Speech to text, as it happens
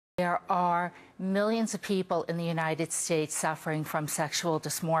There are millions of people in the United States suffering from sexual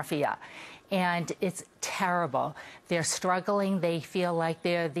dysmorphia, and it's terrible. They're struggling. They feel like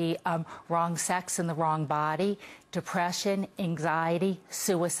they're the wrong sex in the wrong body. Depression, anxiety,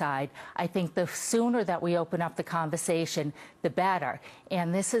 suicide. I think the sooner that we open up the conversation, the better.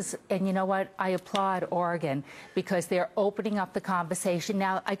 And you know what? I applaud Oregon because they're opening up the conversation.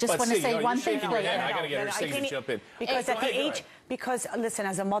 Now, I just want to say one thing. I got to get her to jump in. Because listen,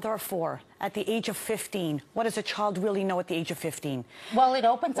 as a mother of 4, at the age of 15, what does a child really know at the age of 15? Well, it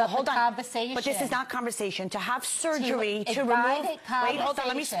opens up the conversation. But this is not conversation. To have surgery to remove... Wait, hold on,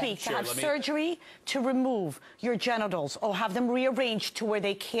 let me speak. Sure, to have surgery to remove your genitals or have them rearranged to where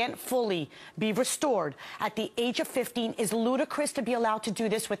they can't fully be restored at the age of 15 is ludicrous to be allowed to do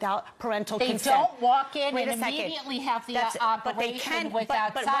this without parental consent. They don't walk in and immediately have the operation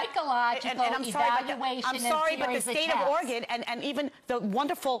without psychological evaluation. I'm sorry, but the state of Oregon and even the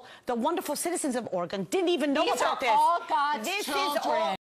wonderful citizens of Oregon didn't even know about this. These are all God's children.